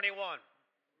21.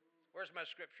 Where's my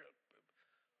scripture?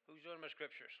 Who's doing my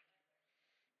scriptures?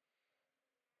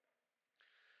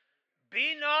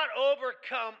 Be not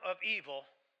overcome of evil,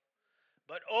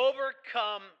 but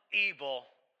overcome evil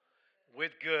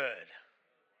with good.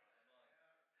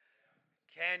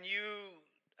 Can you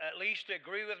at least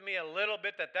agree with me a little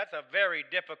bit that that's a very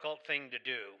difficult thing to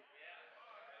do?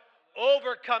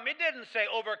 Overcome, it didn't say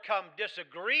overcome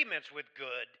disagreements with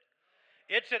good.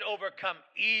 It said overcome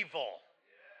evil.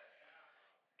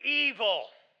 Evil.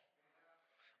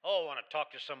 Oh, I want to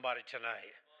talk to somebody tonight.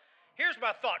 Here's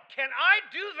my thought. Can I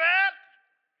do that?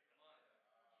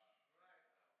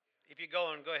 If you go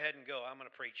ahead and go. I'm going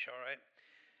to preach, all right?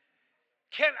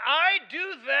 Can I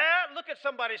do that? Look at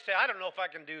somebody and say, I don't know if I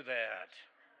can do that.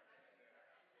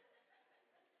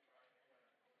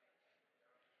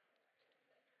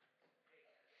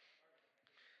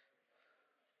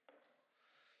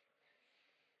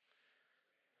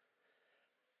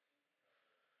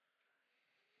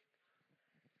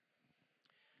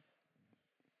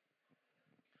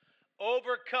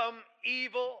 Overcome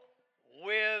evil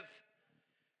with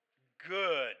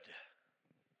good.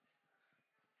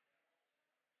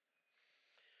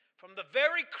 From the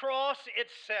very cross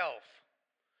itself,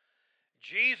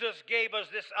 Jesus gave us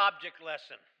this object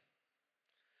lesson.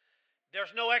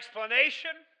 There's no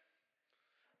explanation.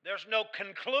 There's no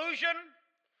conclusion.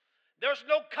 There's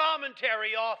no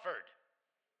commentary offered.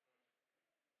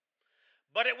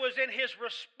 But it was in his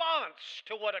response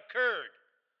to what occurred,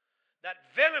 that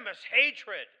venomous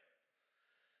hatred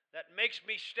that makes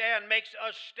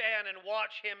us stand and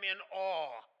watch him in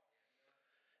awe.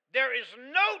 There is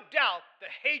no doubt the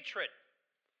hatred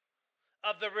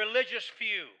of the religious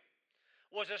few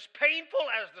was as painful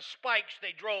as the spikes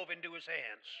they drove into his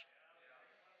hands.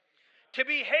 To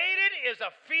be hated is a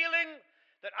feeling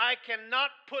that I cannot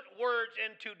put words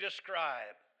in to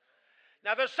describe.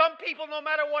 Now, there's some people, no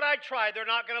matter what I try, they're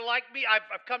not going to like me.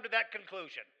 I've come to that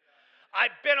conclusion.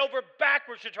 I've bent over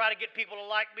backwards to try to get people to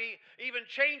like me, even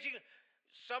changing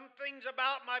some things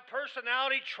about my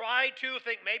personality, try to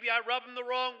think maybe I rub them the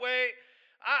wrong way.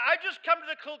 I just come to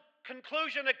the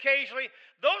conclusion occasionally,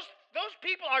 those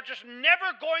people are just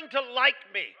never going to like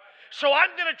me. So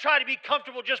I'm going to try to be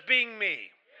comfortable just being me.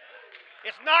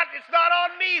 It's not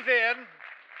on me then.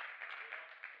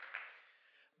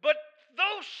 But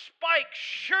those spikes,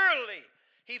 surely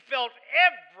he felt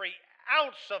every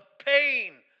ounce of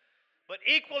pain. But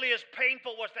equally as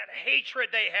painful was that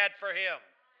hatred they had for him.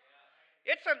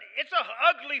 It's an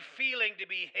ugly feeling to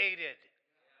be hated.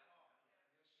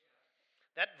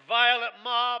 That violent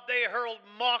mob, they hurled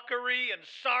mockery and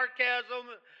sarcasm,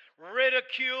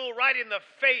 ridicule right in the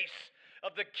face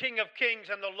of the King of Kings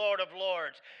and the Lord of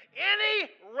Lords.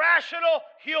 Any rational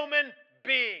human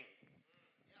being,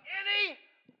 any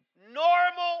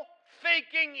normal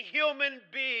thinking human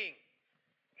being,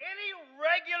 any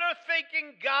regular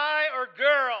thinking guy or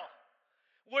girl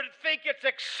would think it's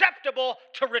acceptable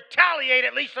to retaliate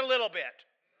at least a little bit.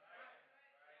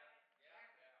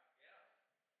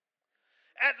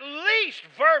 At least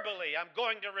verbally, I'm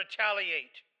going to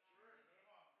retaliate.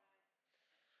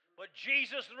 But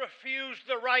Jesus refused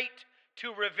the right to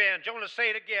revenge. I want to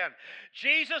say it again.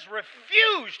 Jesus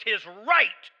refused his right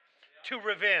to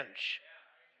revenge.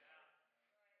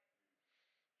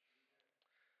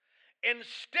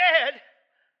 Instead,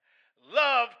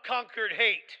 love conquered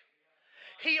hate.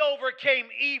 He overcame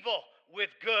evil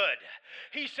with good.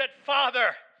 He said,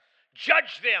 Father,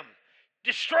 judge them,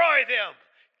 destroy them,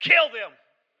 kill them.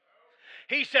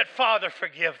 He said, Father,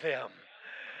 forgive them.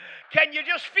 Can you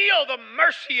just feel the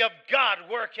mercy of God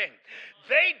working?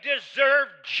 They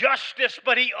deserved justice,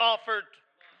 but he offered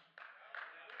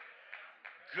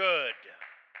good.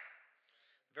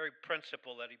 The very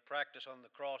principle that he practiced on the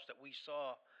cross that we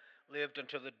saw lived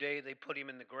until the day they put him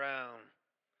in the ground.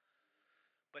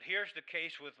 But here's the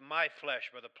case with my flesh,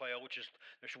 Brother Pleo, which is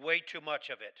there's way too much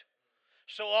of it.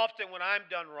 So often when I'm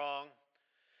done wrong,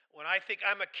 when I think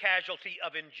I'm a casualty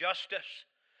of injustice,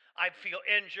 I feel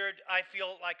injured, I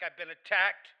feel like I've been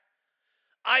attacked,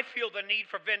 I feel the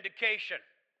need for vindication.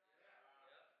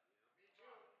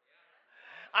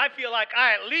 I feel like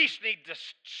I at least need to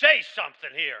say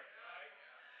something here.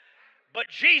 But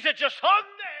Jesus just hung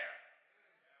there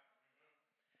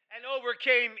and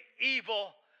overcame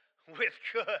evil with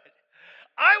good.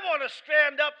 I want to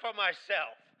stand up for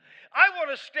myself. I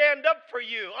want to stand up for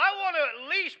you. I want to at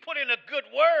least put in a good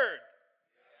word.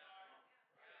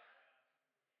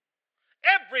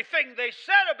 Everything they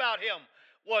said about him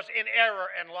was in error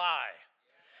and lie.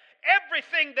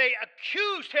 Everything they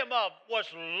accused him of was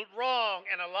wrong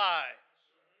and a lie.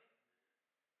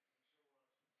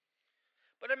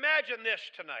 But imagine this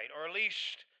tonight, or at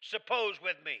least Suppose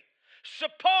with me.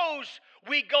 Suppose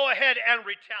we go ahead and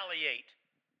retaliate.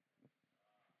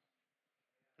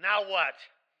 Now what?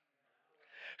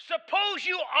 Suppose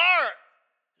you are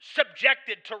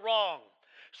subjected to wrong.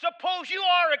 Suppose you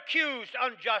are accused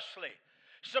unjustly.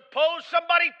 Suppose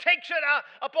somebody takes it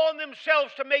upon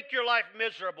themselves to make your life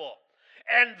miserable.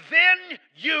 And then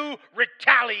you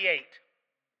retaliate.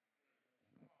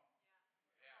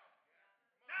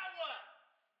 Now what?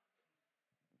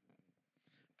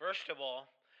 First of all,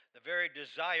 the very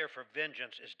desire for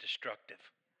vengeance is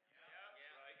destructive.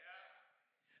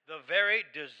 The very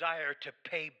desire to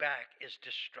pay back is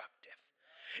destructive.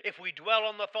 If we dwell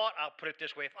on the thought, I'll put it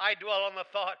this way, if I dwell on the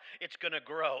thought, it's going to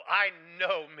grow. I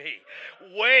know me.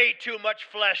 Way too much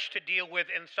flesh to deal with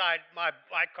inside my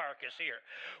carcass here.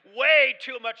 Way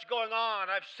too much going on.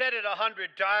 I've said it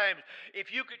 100 times.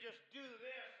 If you could just do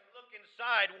this and look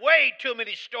inside, way too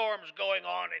many storms going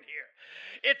on in here.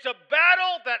 It's a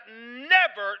battle that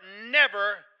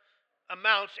never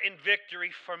amounts in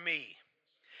victory for me.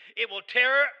 It will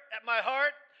tear at my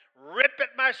heart, rip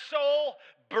at my soul,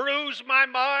 bruise my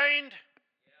mind,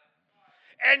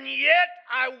 and yet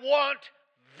I want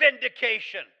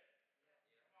vindication.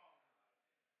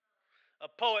 A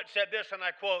poet said this, and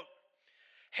I quote,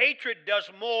 "Hatred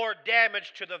does more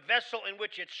damage to the vessel in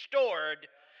which it's stored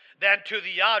than to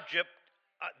the object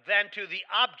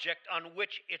on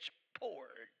which it's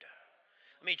poured."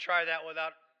 Let me try that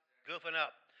without goofing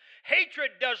up.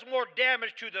 Hatred does more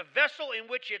damage to the vessel in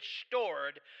which it's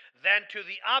stored than to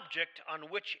the object on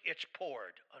which it's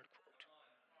poured. Unquote.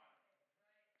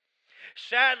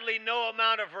 Sadly, no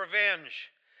amount of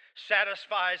revenge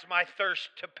satisfies my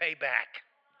thirst to pay back.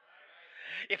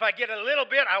 If I get a little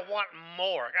bit, I want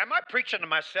more. Am I preaching to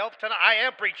myself tonight? I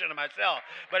am preaching to myself.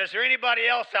 But is there anybody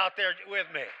else out there with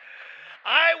me?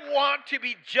 I want to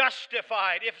be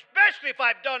justified, especially if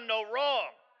I've done no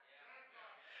wrong.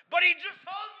 But he just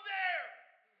hung there.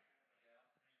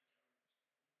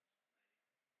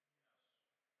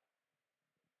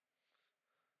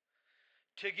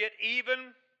 To get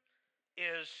even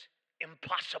is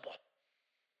impossible.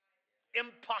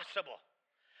 Impossible.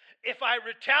 If I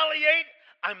retaliate,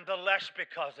 I'm the less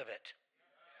because of it.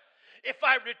 If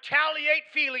I retaliate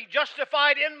feeling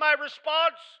justified in my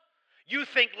response, you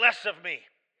think less of me.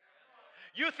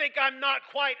 You think I'm not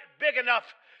quite big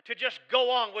enough to just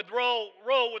go on with roll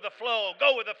with the flow,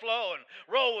 go with the flow, and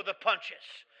roll with the punches.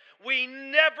 We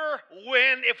never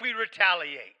win if we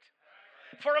retaliate.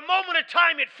 For a moment of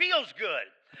time, it feels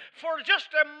good. For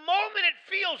just a moment, it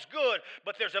feels good.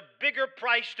 But there's a bigger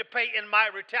price to pay in my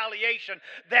retaliation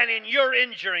than in your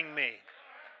injuring me.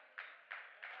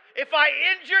 If I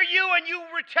injure you and you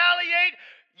retaliate,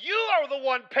 you are the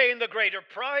one paying the greater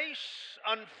price,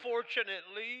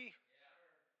 unfortunately.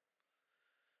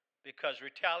 Because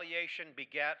retaliation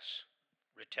begets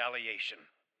retaliation.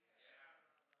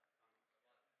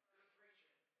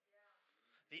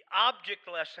 The object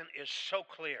lesson is so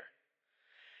clear.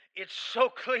 It's so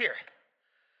clear.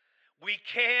 We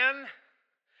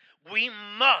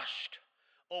must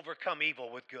overcome evil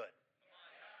with good.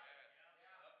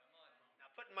 Now,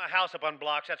 putting my house up on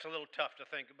blocks, that's a little tough to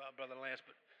think about, Brother Lance,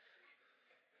 but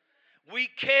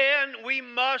we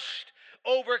must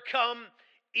overcome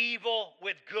evil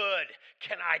with good.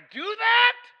 Can I do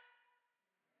that?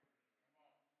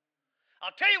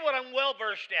 I'll tell you what I'm well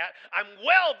versed at. I'm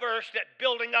well versed at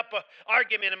building up an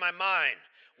argument in my mind.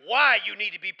 Why you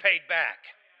need to be paid back.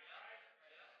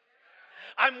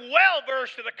 I'm well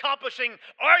versed at accomplishing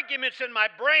arguments in my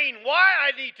brain. Why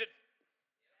I need to.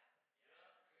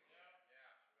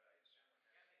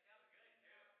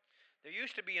 There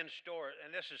used to be in stores,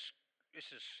 and this is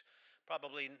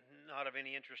probably not of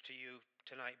any interest to you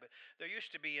tonight, but there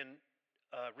used to be in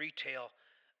retail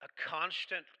a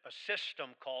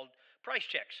system called price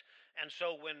checks. And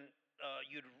so when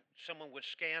someone would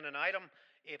scan an item,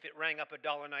 if it rang up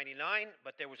 $1.99,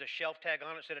 but there was a shelf tag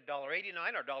on it that said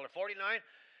 $1.89 or $1.49,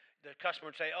 the customer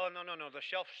would say, "Oh, no, the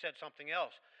shelf said something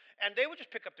else." And they would just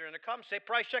pick up their intercom and say,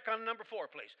 "Price check on number 4,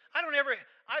 please."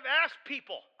 I've asked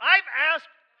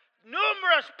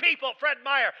numerous people, Fred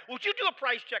Meyer, "Would you do a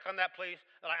price check on that, please?"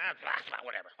 They're like,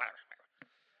 whatever.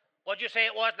 What'd you say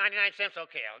it was? 99 cents?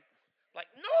 Okay. Like,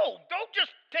 no, don't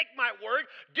just take my word.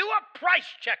 Do a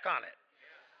price check on it.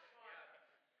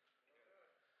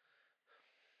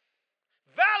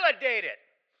 Validate it.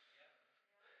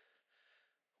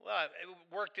 Well,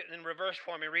 it worked in reverse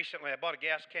for me recently. I bought a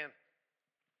gas can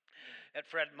at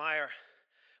Fred Meyer.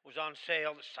 It was on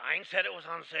sale. The sign said it was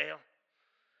on sale.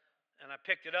 And I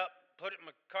picked it up, put it in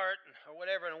my cart or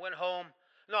whatever, and went home.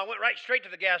 No, I went right straight to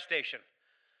the gas station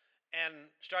and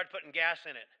started putting gas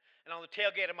in it. And on the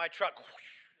tailgate of my truck, whoosh,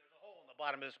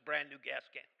 bottom of this brand new gas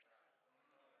can.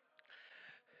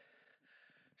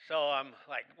 So I'm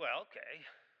like, well, okay.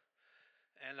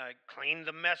 And I cleaned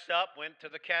the mess up, went to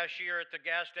the cashier at the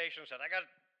gas station, said, I got a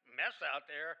mess out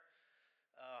there.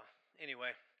 Anyway,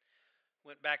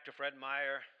 went back to Fred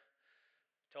Meyer,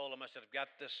 told him, I said, I've got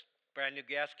this brand new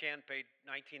gas can, paid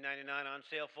 $19.99 on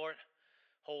sale for it.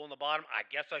 Hole in the bottom. I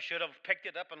guess I should have picked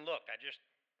it up and looked. I just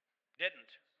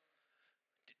didn't.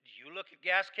 Do you look at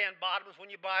gas can bottoms when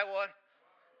you buy one?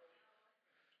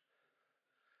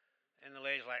 And the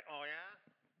lady's like, oh, yeah?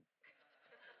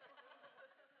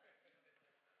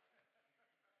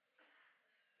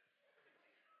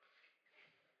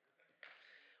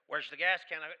 Where's the gas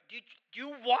can? Do you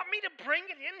want me to bring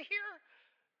it in here?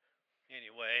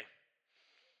 Anyway,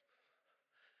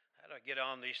 how do I get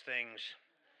on these things?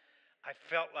 I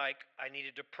felt like I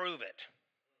needed to prove it.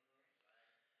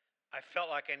 I felt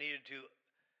like I needed to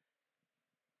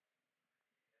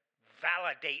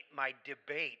validate my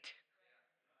debate.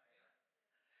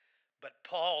 But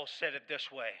Paul said it this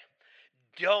way: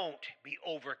 don't be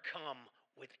overcome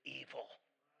with evil,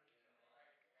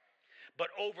 but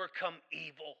overcome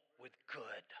evil with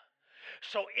good.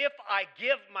 So if I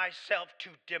give myself to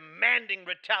demanding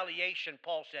retaliation,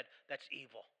 Paul said, that's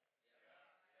evil.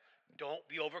 Don't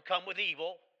be overcome with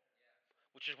evil,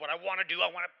 which is what I want to do.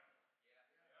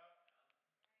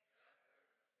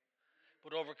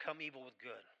 But overcome evil with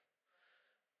good.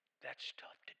 That's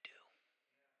tough to do.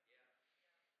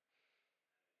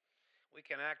 We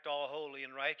can act all holy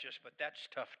and righteous, but that's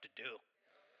tough to do.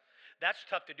 That's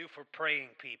tough to do for praying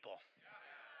people.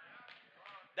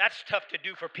 That's tough to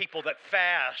do for people that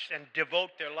fast and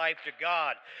devote their life to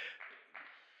God.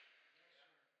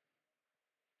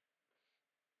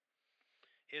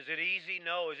 Is it easy?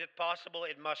 No. Is it possible?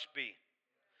 It must be.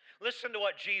 Listen to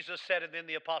what Jesus said, and then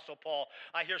the Apostle Paul.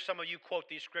 I hear some of you quote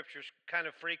these scriptures kind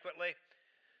of frequently,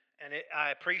 and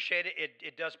I appreciate it.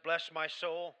 It does bless my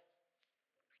soul.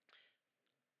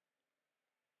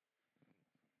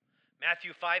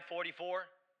 Matthew 5:44.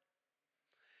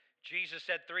 Jesus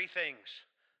said three things: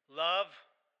 love,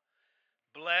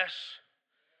 bless,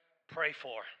 pray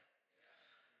for.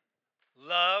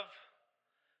 Love,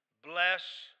 bless,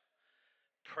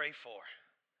 pray for.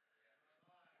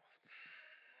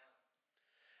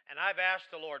 And I've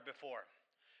asked the Lord before,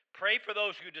 pray for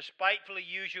those who despitefully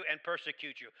use you and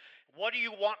persecute you. What do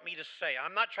you want me to say?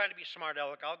 I'm not trying to be smart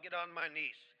aleck. I'll get on my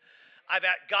knees. I've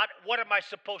asked God, what am I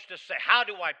supposed to say? How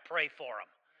do I pray for them?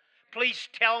 Please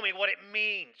tell me what it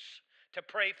means to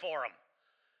pray for them.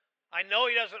 I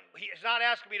know he's not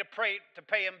asking me to pray to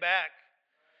pay him back.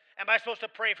 Am I supposed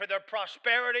to pray for their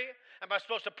prosperity? Am I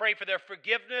supposed to pray for their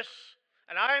forgiveness?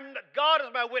 And God is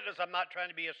my witness, I'm not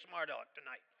trying to be a smart aleck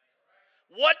tonight.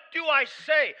 What do I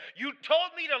say? You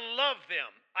told me to love them.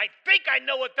 I think I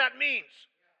know what that means.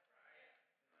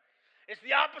 It's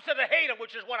the opposite of hate them,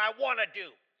 which is what I want to do.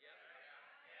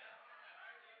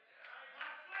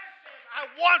 I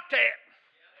want that.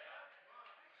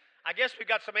 I guess we've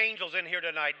got some angels in here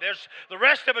tonight. There's the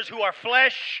rest of us who are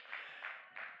flesh.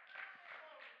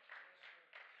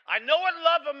 I know what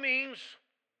love means.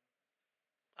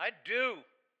 I do.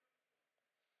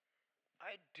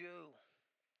 I do.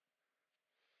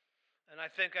 And I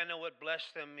think I know what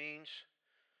bless them means.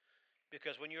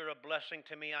 Because when you're a blessing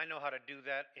to me, I know how to do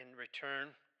that in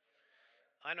return.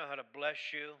 I know how to bless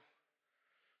you.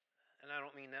 And I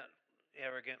don't mean that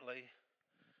arrogantly,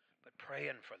 but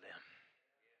praying for them.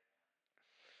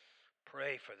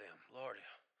 Pray for them. Lord,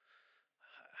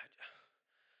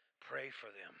 pray for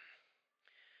them.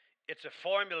 It's a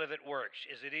formula that works.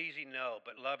 Is it easy? No.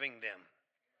 But loving them,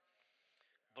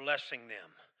 blessing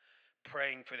them,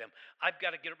 praying for them. I've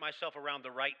got to get myself around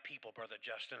the right people, Brother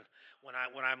Justin. When I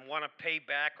want to pay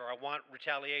back or I want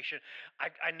retaliation,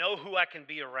 I know who I can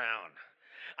be around.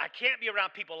 I can't be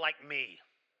around people like me.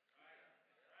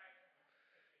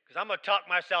 Because I'm going to talk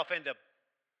myself into...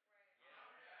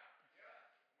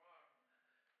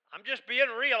 I'm just being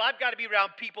real. I've got to be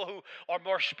around people who are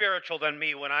more spiritual than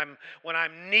me when I'm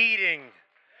needing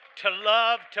to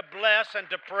love, to bless, and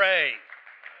to pray.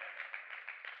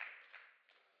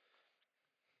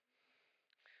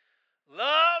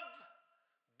 Love,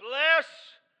 bless,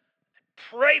 and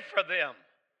pray for them.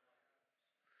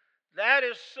 That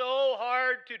is so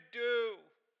hard to do.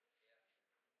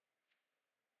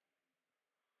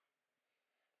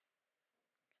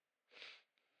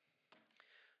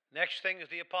 Next thing is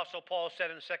the Apostle Paul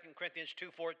said in 2 Corinthians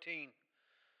 2:14,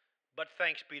 but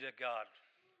thanks be to God,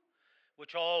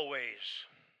 which always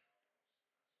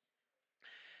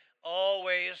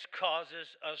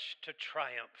causes us to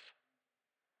triumph.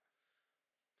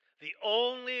 The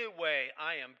only way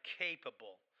I am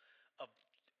capable of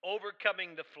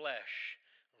overcoming the flesh,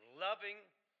 loving,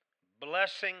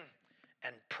 blessing,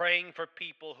 and praying for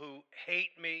people who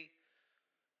hate me,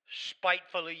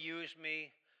 spitefully use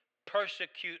me,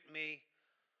 persecute me,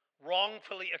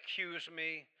 wrongfully accuse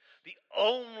me. The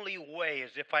only way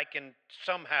is if I can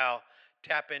somehow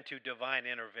tap into divine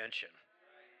intervention.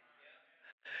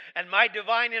 And my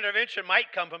divine intervention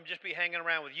might come from just be hanging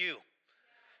around with you.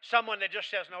 Someone that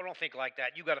just says, no, don't think like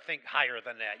that. You got to think higher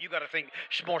than that. You got to think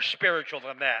more spiritual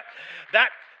than that.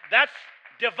 That's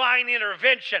divine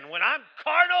intervention. When I'm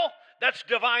carnal, that's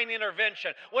divine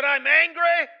intervention. When I'm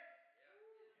angry,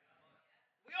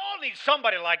 we all need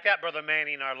somebody like that, Brother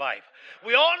Manny, in our life.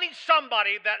 We all need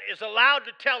somebody that is allowed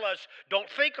to tell us, don't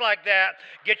think like that.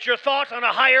 Get your thoughts on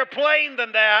a higher plane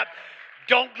than that.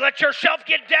 Don't let yourself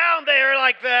get down there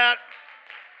like that.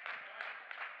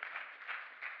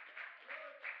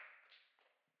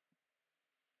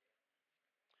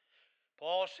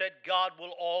 Paul said God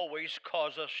will always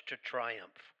cause us to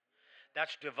triumph.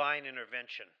 That's divine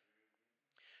intervention.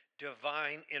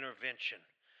 Divine intervention.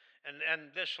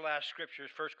 And this last scripture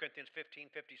is 1 Corinthians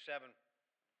 15:57.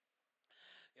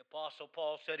 The Apostle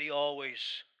Paul said he always,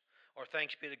 or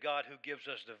thanks be to God who gives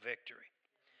us the victory.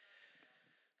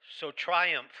 So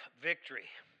triumph, victory,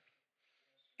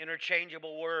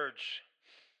 interchangeable words.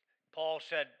 Paul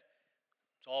said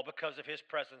it's all because of his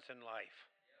presence in life.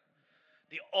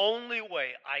 The only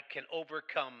way I can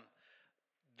overcome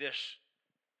this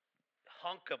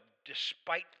hunk of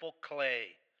despiteful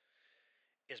clay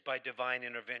is by divine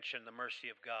intervention, the mercy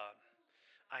of God.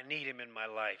 I need him in my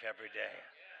life every day.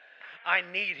 I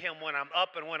need him when I'm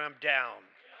up and when I'm down.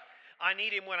 I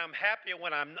need him when I'm happy and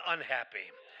when I'm unhappy.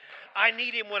 I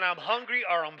need him when I'm hungry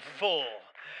or I'm full.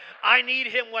 I need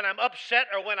him when I'm upset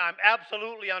or when I'm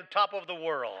absolutely on top of the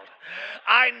world.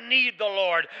 I need the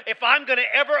Lord. If I'm going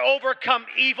to ever overcome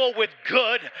evil with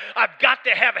good, I've got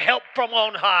to have help from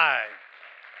on high.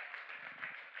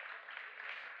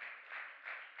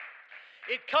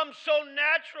 It comes so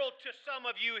natural to some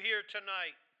of you here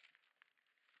tonight.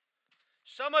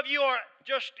 Some of you are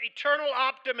just eternal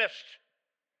optimists.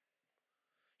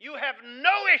 You have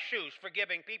no issues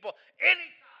forgiving people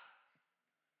anytime.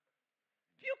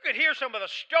 You could hear some of the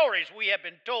stories we have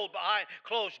been told behind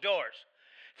closed doors.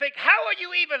 Think, how are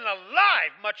you even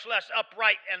alive, much less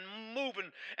upright and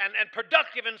moving and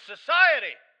productive in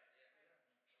society?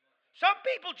 Some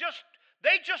people just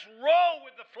roll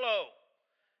with the flow.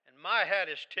 And my hat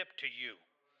is tipped to you.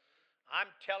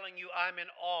 I'm telling you, I'm in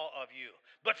awe of you.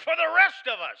 But for the rest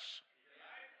of us,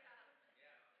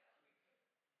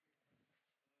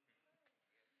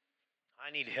 I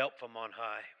need help from on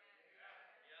high.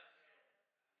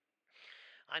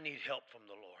 I need help from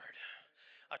the Lord.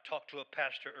 I talked to a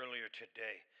pastor earlier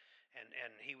today,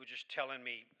 and he was just telling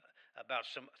me about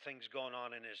some things going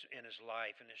on in his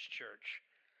life, in his church.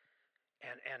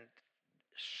 And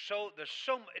so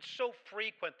it's so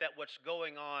frequent that what's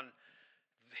going on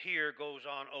here goes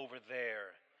on over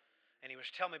there. And he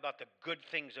was telling me about the good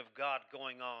things of God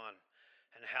going on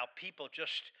and how people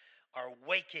just are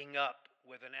waking up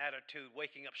with an attitude,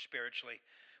 waking up spiritually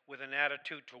with an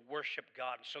attitude to worship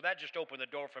God. And so that just opened the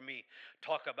door for me.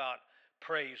 Talk about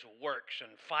praise works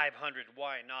and 500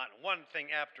 why not, and one thing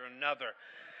after another.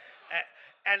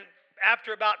 And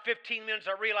after about 15 minutes,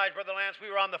 I realized, Brother Lance, we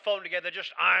were on the phone together,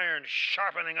 just iron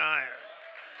sharpening iron.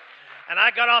 And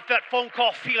I got off that phone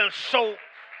call feeling so...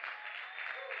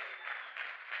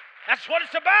 That's what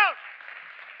it's about.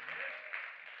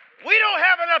 We don't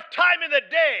have enough time in the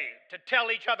day to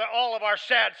tell each other all of our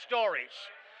sad stories.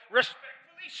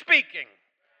 Respectfully speaking.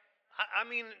 I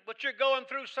mean, what you're going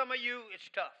through, some of you, it's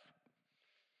tough.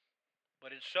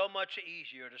 But it's so much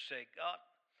easier to say, God,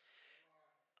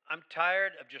 I'm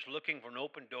tired of just looking for an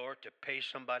open door to pay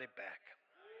somebody back.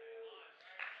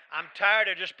 I'm tired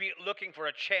of just looking for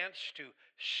a chance to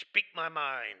speak my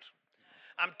mind.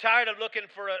 I'm tired of looking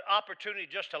for an opportunity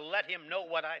just to let him know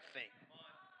what I think.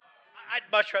 I'd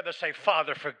much rather say,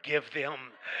 Father, forgive them.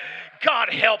 God,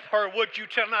 help her, would you,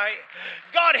 tonight?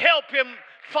 God, help him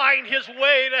find his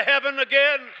way to heaven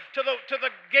again, to the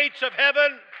gates of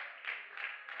heaven.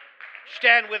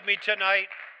 Stand with me tonight.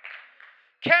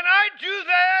 Can I do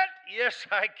that? Yes,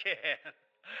 I can.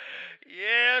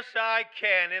 Yes, I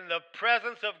can. In the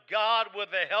presence of God, with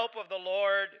the help of the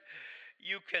Lord,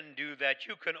 you can do that.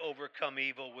 You can overcome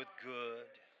evil with good.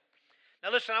 Now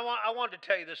listen, I wanted to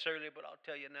tell you this earlier, but I'll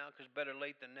tell you now because better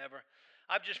late than never.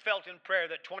 I've just felt in prayer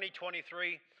that 2023,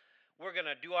 we're going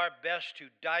to do our best to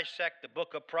dissect the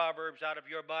book of Proverbs out of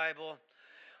your Bible.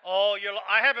 Oh,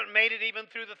 I haven't made it even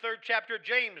through the 3rd chapter of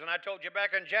James, and I told you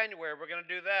back in January we're going to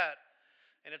do that.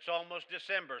 And it's almost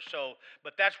December.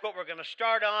 But that's what we're going to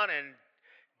start on and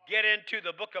get into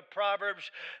the book of Proverbs,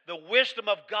 the wisdom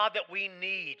of God that we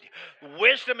need.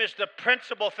 Wisdom is the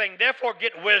principal thing. Therefore,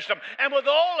 get wisdom. And with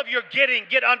all of your getting,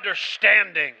 get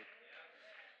understanding.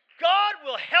 God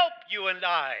will help you and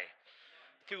I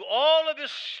through all of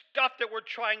this stuff that we're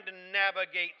trying to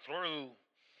navigate through.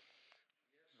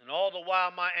 And all the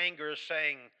while, my anger is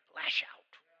saying, lash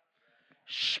out,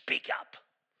 speak up,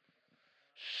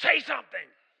 say something.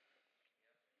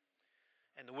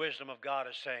 And the wisdom of God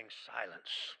is saying, silence.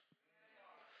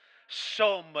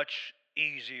 So much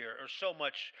easier, or so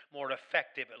much more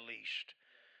effective at least,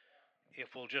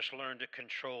 if we'll just learn to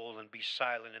control and be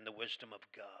silent in the wisdom of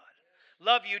God.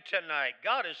 Love you tonight.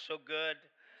 God is so good.